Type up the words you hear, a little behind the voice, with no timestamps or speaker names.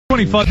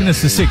25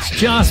 minutes to 6,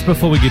 just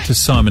before we get to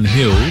Simon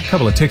Hill, a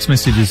couple of text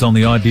messages on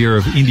the idea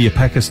of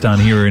India-Pakistan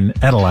here in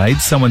Adelaide.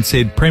 Someone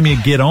said, Premier,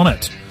 get on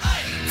it.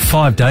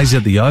 5 days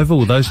at the Oval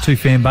with those two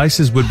fan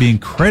bases would be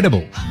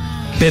incredible.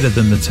 Better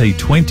than the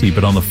T20.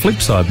 But on the flip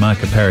side,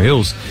 Mark at Para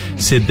Hills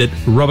said that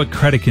Robert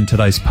Craddock in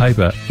today's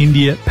paper,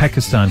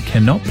 India-Pakistan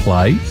cannot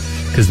play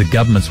because the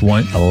governments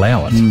won't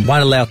allow it.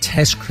 Won't allow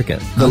Test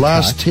cricket. The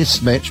last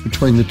Test match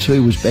between the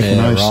two was back in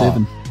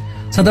 07. Right.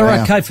 So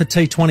they're okay for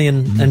T20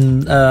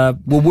 and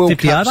World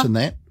 50 Cups over? and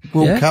that.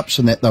 World Cups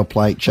and that, they'll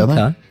play each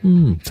other.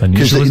 Because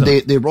Because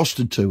they're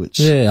rostered to it.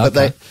 Yeah,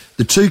 okay. But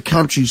the two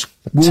countries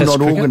will Test not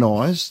cricket?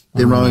 organise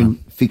their own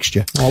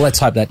fixture. Well, let's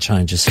hope that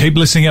changes. Keep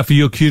listening out for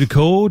your cue to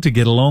call to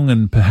get along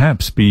and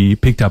perhaps be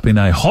picked up in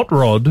a hot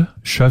rod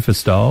chauffeur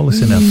style.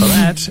 Listen out for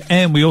that.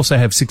 And we also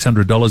have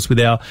 $600 with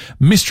our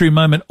mystery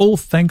moment, all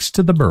thanks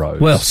to the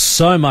Burrows. Well,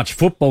 so much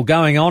football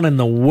going on in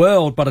the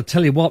world, but I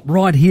tell you what,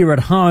 right here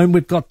at home,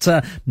 we've got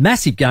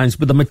massive games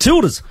with the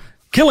Matildas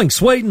killing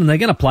Sweden. They're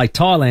going to play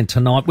Thailand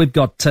tonight. We've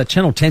got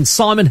Channel 10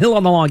 Simon Hill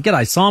on the line.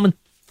 G'day, Simon.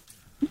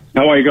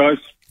 How are you guys?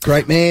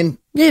 Great man.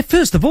 Yeah,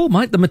 first of all,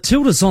 mate, the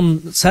Matildas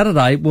on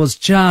Saturday was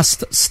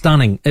just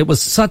stunning. It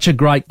was such a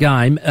great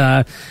game.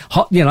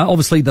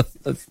 Obviously the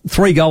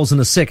 3 goals in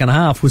the second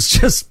half was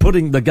just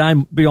putting the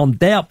game beyond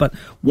doubt. But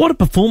what a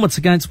performance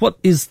against what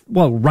is,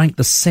 ranked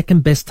the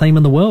second best team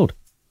in the world.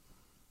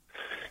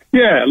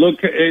 Yeah,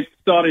 look, it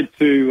started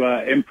to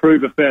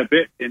improve a fair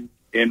bit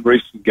in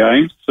recent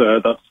games.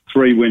 That's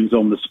 3 wins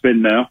on the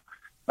spin now.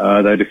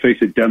 They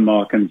defeated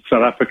Denmark and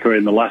South Africa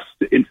in the last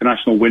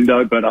international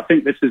window, but I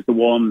think this is the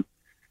one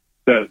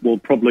that will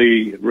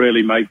probably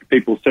really make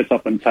people sit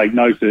up and take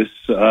notice.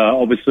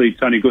 Obviously,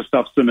 Tony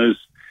Gustafsson has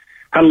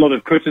had a lot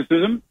of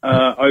criticism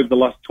over the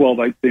last 12,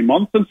 18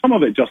 months, and some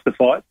of it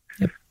justified.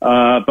 Yep.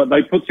 But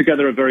they put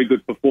together a very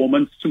good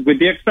performance, with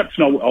the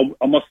exception,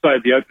 I must say,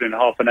 at the opening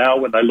half an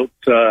hour when they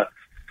looked a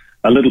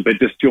little bit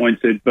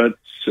disjointed. But,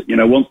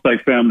 once they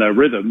found their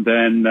rhythm,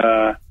 then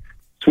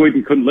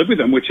Sweden couldn't live with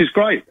them, which is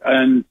great.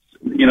 And,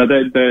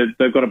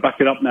 they've got to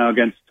back it up now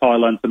against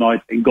Thailand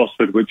tonight in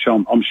Gosford, which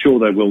I'm sure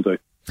they will do.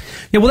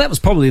 Yeah, well, that was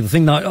probably the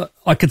thing, though.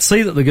 I could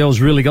see that the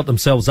girls really got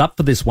themselves up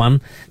for this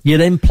one. You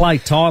then play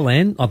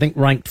Thailand, I think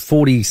ranked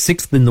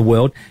 46th in the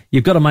world.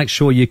 You've got to make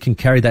sure you can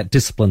carry that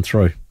discipline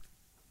through.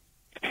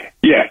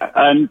 Yeah,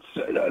 and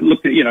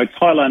look,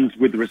 Thailand,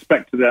 with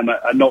respect to them,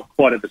 are not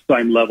quite at the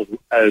same level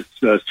as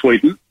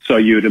Sweden. So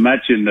you would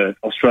imagine that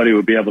Australia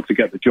would be able to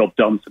get the job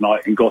done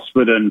tonight in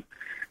Gosford. And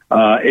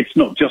it's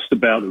not just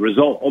about the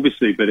result,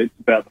 obviously, but it's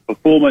about the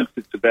performance.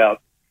 It's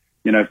about,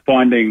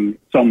 finding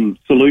some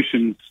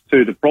solutions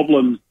to the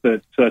problems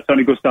that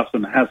Tony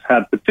Gustafsson has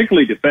had,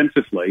 particularly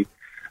defensively.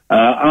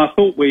 And I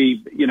thought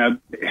we,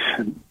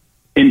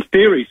 in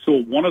theory,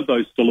 saw one of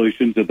those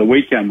solutions at the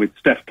weekend with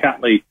Steph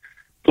Catley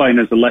playing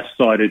as a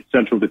left-sided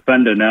central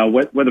defender. Now,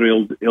 whether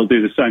he'll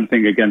do the same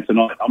thing again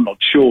tonight, I'm not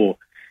sure.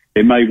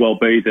 It may well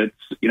be that,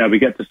 we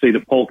get to see the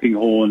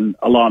Polkinghorne,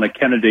 Alana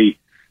Kennedy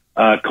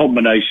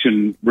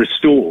combination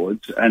restored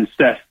and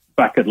Steph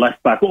back at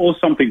left back or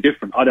something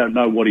different. I don't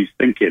know what he's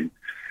thinking.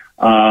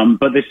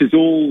 But this is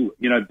all,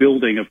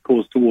 building, of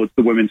course, towards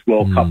the Women's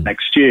World Cup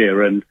next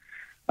year. And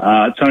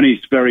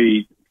Tony's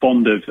very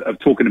fond of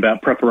talking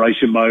about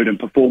preparation mode and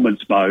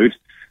performance mode.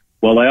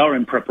 Well, they are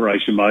in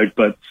preparation mode,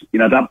 but,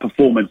 that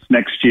performance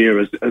next year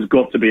has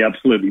got to be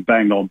absolutely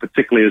bang on,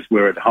 particularly as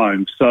we're at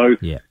home. So,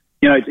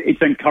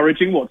 it's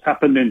encouraging what's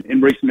happened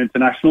in recent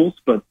internationals,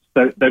 but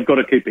they've got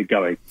to keep it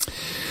going.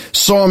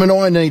 Simon,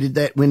 I needed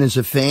that win as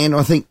a fan.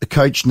 I think the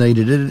coach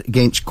needed it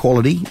against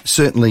quality,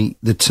 certainly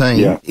the team.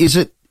 Yeah. Is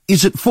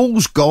it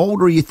fool's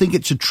gold, or you think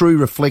it's a true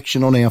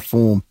reflection on our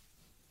form?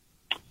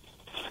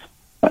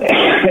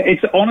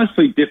 It's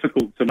honestly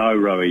difficult to know,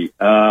 Rowie.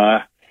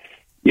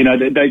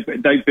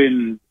 They've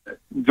been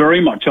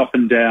very much up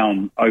and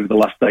down over the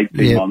last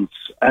 18 months.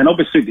 And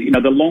obviously,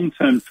 the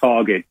long-term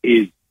target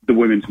is the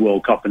Women's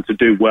World Cup and to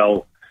do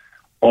well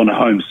on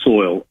home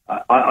soil.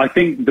 I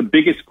think the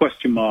biggest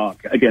question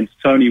mark against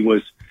Tony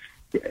was,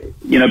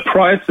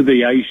 prior to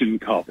the Asian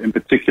Cup in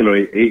particular,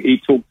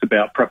 he talked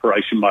about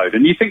preparation mode.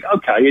 And you think,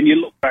 okay, and you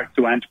look back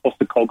to Ange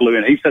Postecoglou,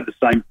 and he said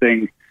the same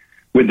thing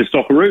with the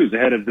Socceroos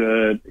ahead of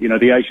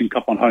the Asian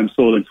Cup on home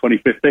soil in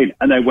 2015,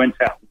 and they went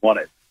out and won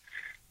it.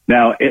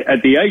 Now,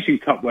 at the Asian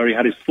Cup, where he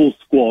had his full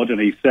squad,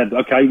 and he said,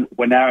 okay,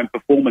 we're now in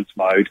performance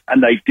mode,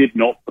 and they did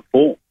not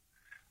perform.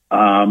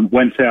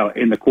 Went out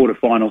in the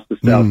quarterfinals to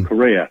South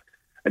Korea.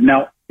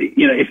 Now,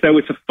 if they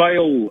were to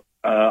fail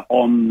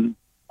on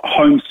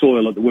home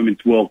soil at the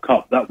Women's World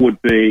Cup, that would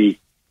be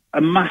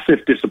a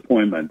massive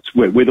disappointment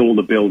with all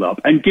the build-up.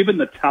 And given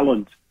the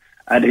talent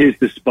at his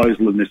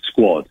disposal in this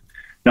squad,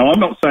 now I'm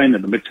not saying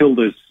that the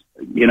Matildas,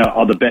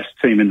 are the best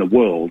team in the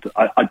world.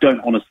 I don't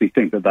honestly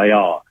think that they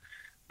are.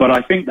 But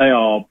I think they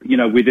are,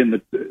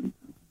 within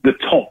the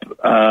top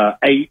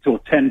 8 or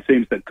 10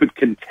 teams that could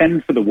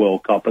contend for the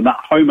World Cup, and that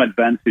home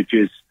advantage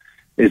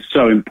is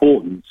so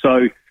important.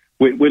 So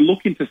we're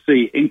looking to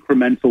see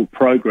incremental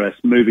progress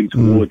moving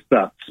towards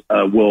that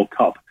World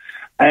Cup.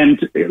 And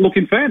look,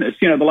 in fairness,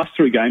 the last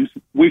 3 games,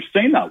 we've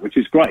seen that, which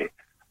is great.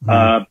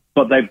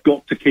 But they've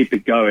got to keep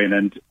it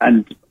going.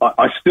 And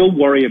I still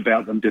worry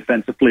about them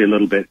defensively a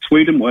little bit.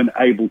 Sweden weren't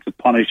able to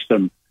punish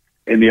them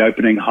in the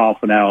opening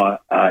half an hour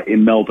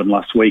in Melbourne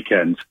last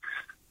weekend.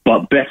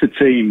 But better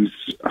teams,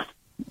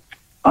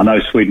 I know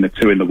Sweden are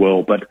 2 in the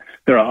world, but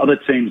there are other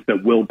teams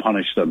that will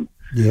punish them.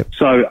 Yep.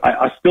 So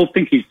I still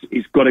think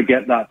he's got to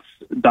get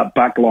that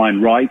back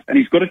line right, and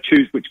he's got to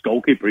choose which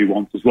goalkeeper he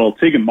wants as well.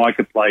 Tegan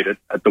Micah played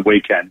at the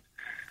weekend.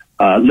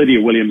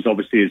 Lydia Williams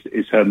obviously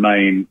is her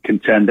main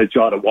contender.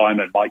 Jada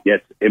Wyman might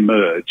yet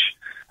emerge,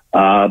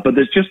 but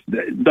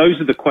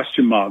those are the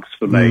question marks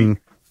for me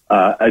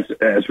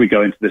as we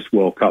go into this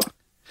World Cup.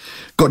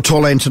 Got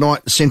Thailand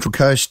tonight, Central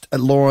Coast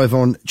live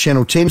on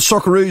Channel 10.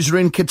 Socceroos are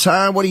in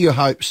Qatar. What are your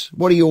hopes?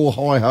 What are your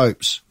high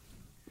hopes?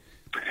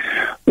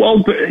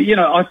 Well,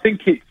 I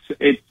think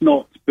it's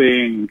not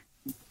being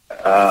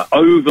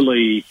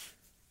overly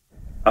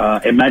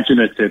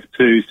imaginative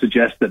to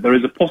suggest that there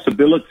is a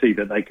possibility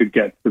that they could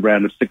get to the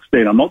round of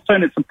 16. I'm not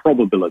saying it's a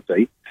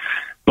probability,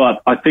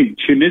 but I think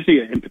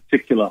Tunisia in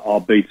particular are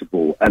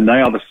beatable, and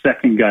they are the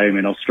second game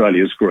in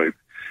Australia's group.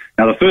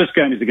 Now, the first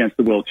game is against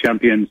the world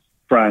champions,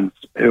 France,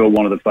 who are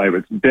one of the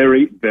favourites.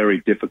 Very, very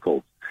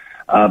difficult.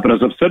 But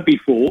as I've said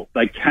before,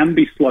 they can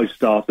be slow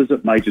starters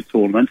at major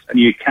tournaments, and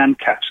you can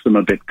catch them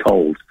a bit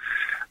cold.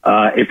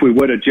 If we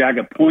were to jag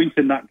a point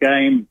in that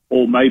game,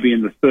 or maybe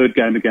in the third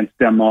game against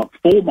Denmark,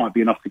 4 might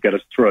be enough to get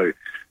us through.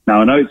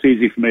 Now, I know it's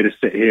easy for me to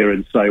sit here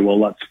and say, well,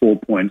 that's 4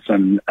 points,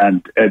 and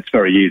it's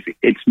very easy.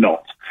 It's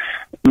not.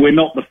 We're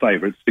not the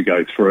favourites to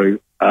go through.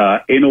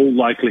 In all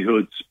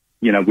likelihood,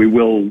 we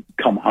will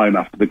come home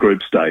after the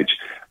group stage.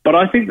 But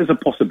I think there's a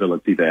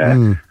possibility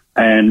there.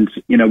 And,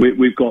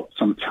 we've got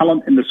some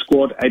talent in the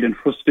squad. Aiden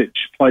Hrustic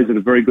plays at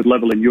a very good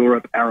level in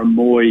Europe. Aaron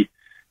Moy,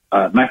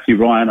 Matthew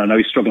Ryan, I know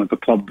he's struggling for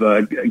club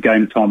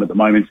game time at the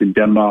moment in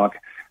Denmark.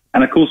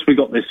 And, of course, we've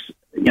got this,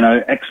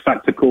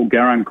 X-factor called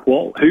Garang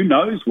Kuol. Who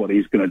knows what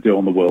he's going to do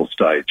on the world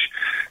stage?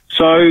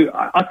 So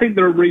I think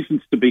there are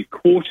reasons to be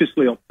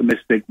cautiously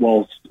optimistic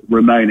whilst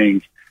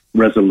remaining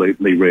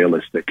resolutely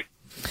realistic.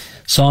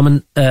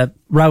 Simon,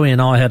 Rowie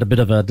and I had a bit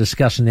of a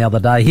discussion the other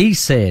day. He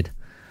said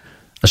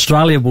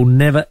Australia will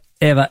never,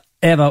 ever,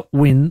 ever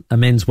win a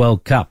Men's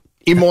World Cup.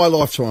 In my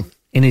lifetime.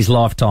 In his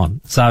lifetime.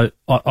 So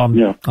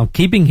I'm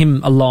keeping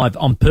him alive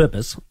on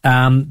purpose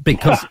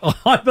because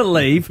I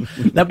believe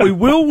that we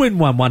will win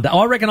one day.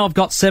 I reckon I've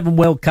got 7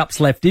 World Cups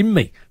left in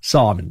me,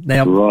 Simon.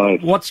 Now,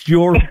 What's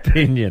your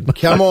opinion?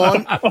 Come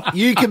on.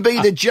 You can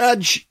be the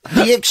judge,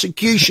 the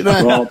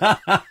executioner. Well,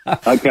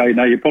 okay,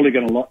 now you're probably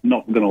not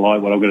going to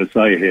like what I'm going to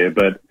say here,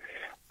 but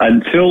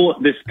until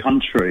this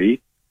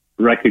country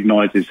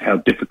recognises how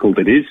difficult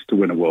it is to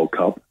win a World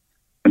Cup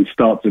and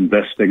starts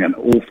investing an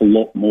awful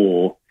lot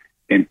more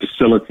in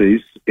facilities,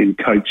 in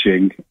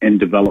coaching, in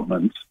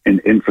development, in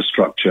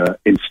infrastructure,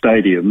 in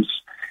stadiums,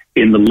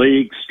 in the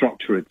league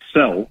structure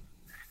itself,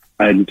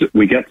 and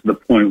we get to the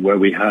point where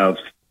we have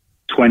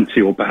 20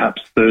 or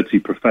perhaps 30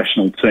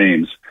 professional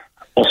teams,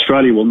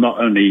 Australia will not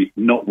only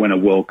not win a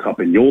World Cup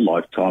in your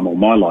lifetime or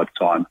my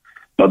lifetime,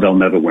 but they'll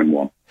never win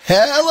one.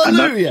 Hallelujah! And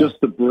that's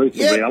just the brutal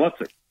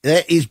reality.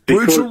 That is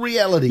brutal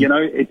reality.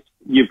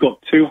 You've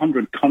got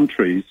 200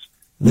 countries,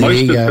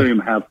 most of whom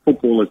have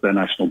football as their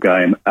national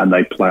game, and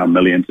they plough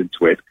millions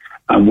into it,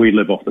 and we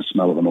live off the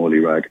smell of an oily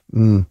rag.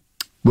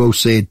 Well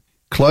said.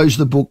 Close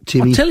the book,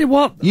 Timmy. I'll tell you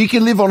what. You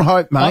can live on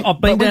hope, mate. I've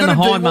been down to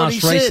High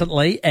Marsh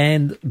recently,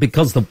 and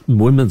because the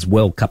Women's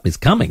World Cup is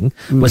coming,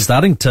 we're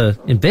starting to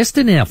invest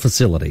in our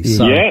facilities.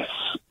 So, yes,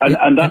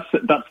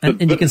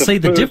 and you can see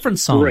the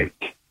difference on.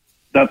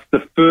 That's the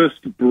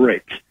first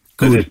brick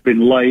that has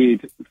been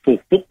laid for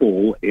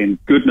football in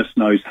goodness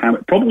knows how,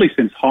 probably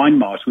since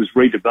Hindmarsh was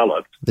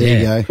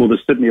redeveloped for the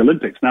Sydney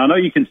Olympics. Now, I know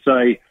you can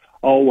say,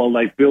 oh, well,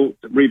 they've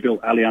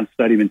rebuilt Allianz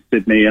Stadium in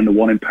Sydney and the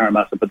one in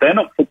Parramatta, but they're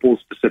not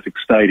football-specific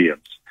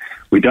stadiums.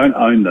 We don't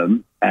own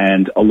them,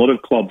 and a lot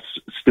of clubs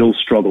still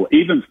struggle,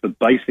 even for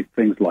basic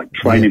things like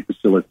training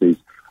facilities.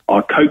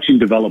 Our coaching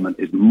development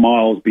is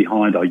miles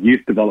behind. Our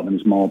youth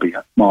development is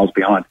miles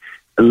behind.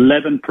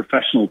 11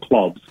 professional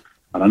clubs,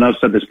 and I know I've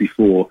said this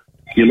before,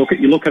 you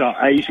look at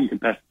our Asian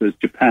competitors,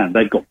 Japan,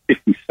 they've got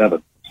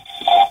 57.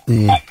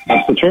 Yeah.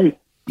 That's the truth.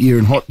 You're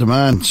in hot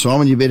demand,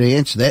 Simon. You better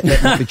answer that.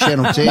 That might be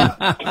Channel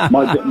 10.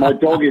 My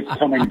dog is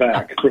coming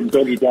back from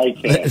doggy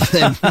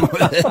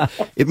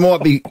daycare. It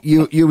might be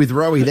you with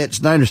Rowie. That's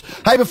dangerous.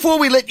 Hey, before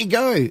we let you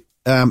go,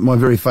 my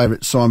very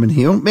favourite Simon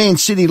Hill, Man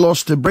City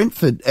lost to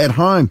Brentford at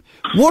home.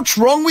 What's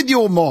wrong with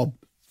your mob?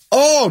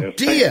 Oh,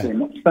 dear.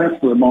 Thanks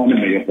for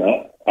reminding me of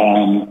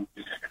that.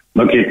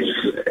 Look,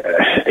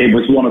 it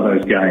was one of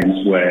those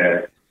games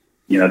where,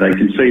 they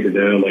conceded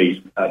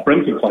early.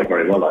 Brentford played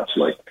very well,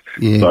 actually.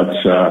 Yeah. But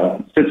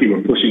City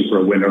were pushing for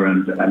a winner,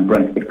 and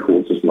Brentford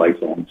caught us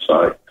late on.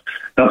 So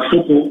that's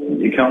football.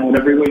 You can't win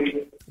every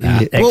week.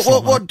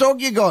 What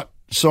dog you got,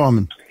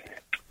 Simon?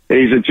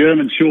 He's a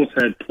German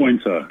short-haired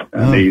pointer,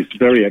 and he's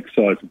very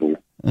excitable.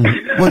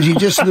 Well, is he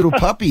just a little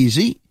puppy, is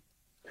he?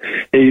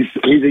 He's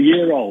a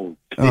year old.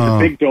 He's a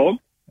big dog.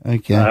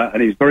 Okay.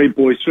 And he's very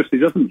boisterous. He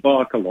doesn't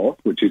bark a lot,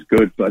 which is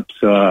good, but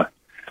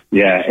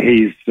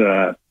he's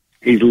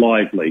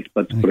lively.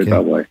 Let's put it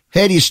that way.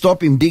 How do you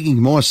stop him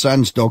digging? My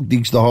son's dog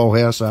digs the whole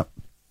house up.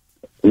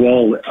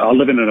 Well, I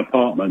live in an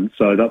apartment,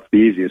 so that's the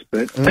easiest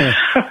bit. All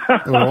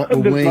right,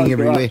 we're weeing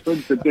everywhere.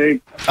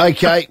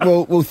 Okay,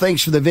 well,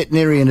 thanks for the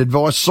veterinarian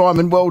advice.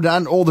 Simon, well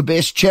done. All the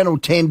best. Channel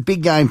 10,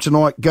 big game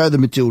tonight. Go the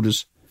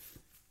Matildas.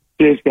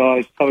 Cheers,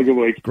 guys. Have a good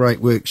week.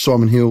 Great work,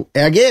 Simon Hill.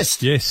 Our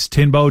guest. Yes,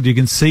 10 Bold. You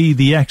can see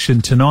the action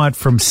tonight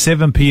from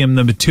 7 p.m.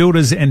 The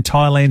Matildas and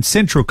Thailand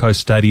Central Coast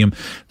Stadium.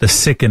 The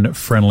second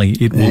friendly.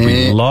 It will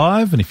be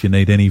live. And if you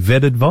need any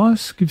vet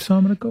advice, give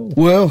Simon a call.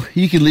 Well,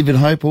 you can live in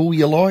hope all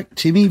you like,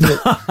 Timmy, but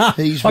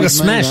he's I got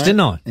smashed,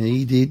 didn't I?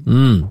 He did.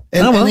 Mm.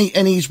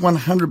 And he's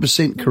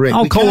 100% correct.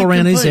 I'll call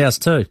around his house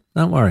too.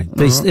 Don't worry.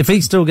 If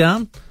he's still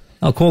going,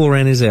 I'll call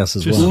around his house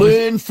as well.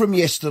 Learn from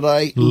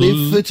yesterday,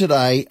 live for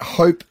today,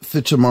 hope for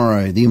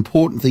tomorrow. The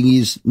important thing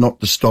is not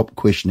to stop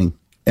questioning.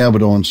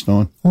 Albert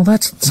Einstein. Well,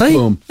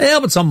 Boom.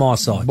 Albert's on my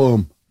side.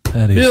 Boom.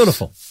 That is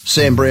Beautiful.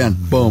 Sam Brown.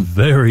 Boom.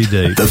 Very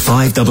deep. The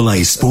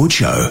 5AA Sports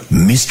Show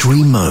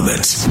Mystery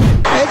Moments.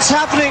 It's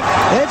happening.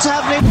 It's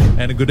happening.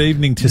 And a good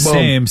evening to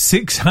Sam.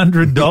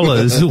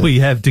 $600 we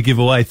have to give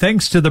away.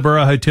 Thanks to the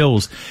Borough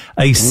Hotels.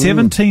 A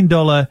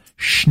 $17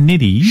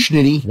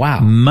 schnitty.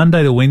 Wow.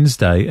 Monday to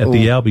Wednesday at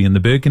the Albion, the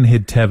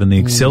Birkenhead Tavern, the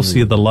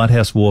Excelsior, the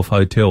Lighthouse Wharf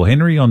Hotel.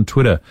 Henry on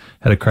Twitter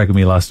had a crack at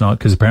me last night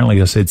because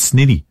apparently I said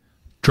snitty.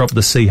 Drop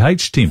the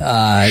CH, Tim.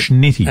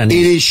 Schnitty. It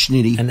is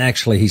schnitty. And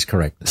actually, he's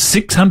correct.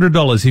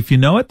 $600 if you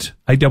know it.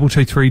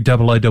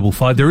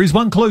 8223 There is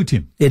one clue,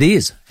 Tim. It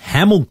is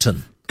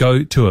Hamilton.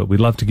 Go to it. We'd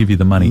love to give you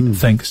the money.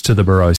 Thanks to the Borough.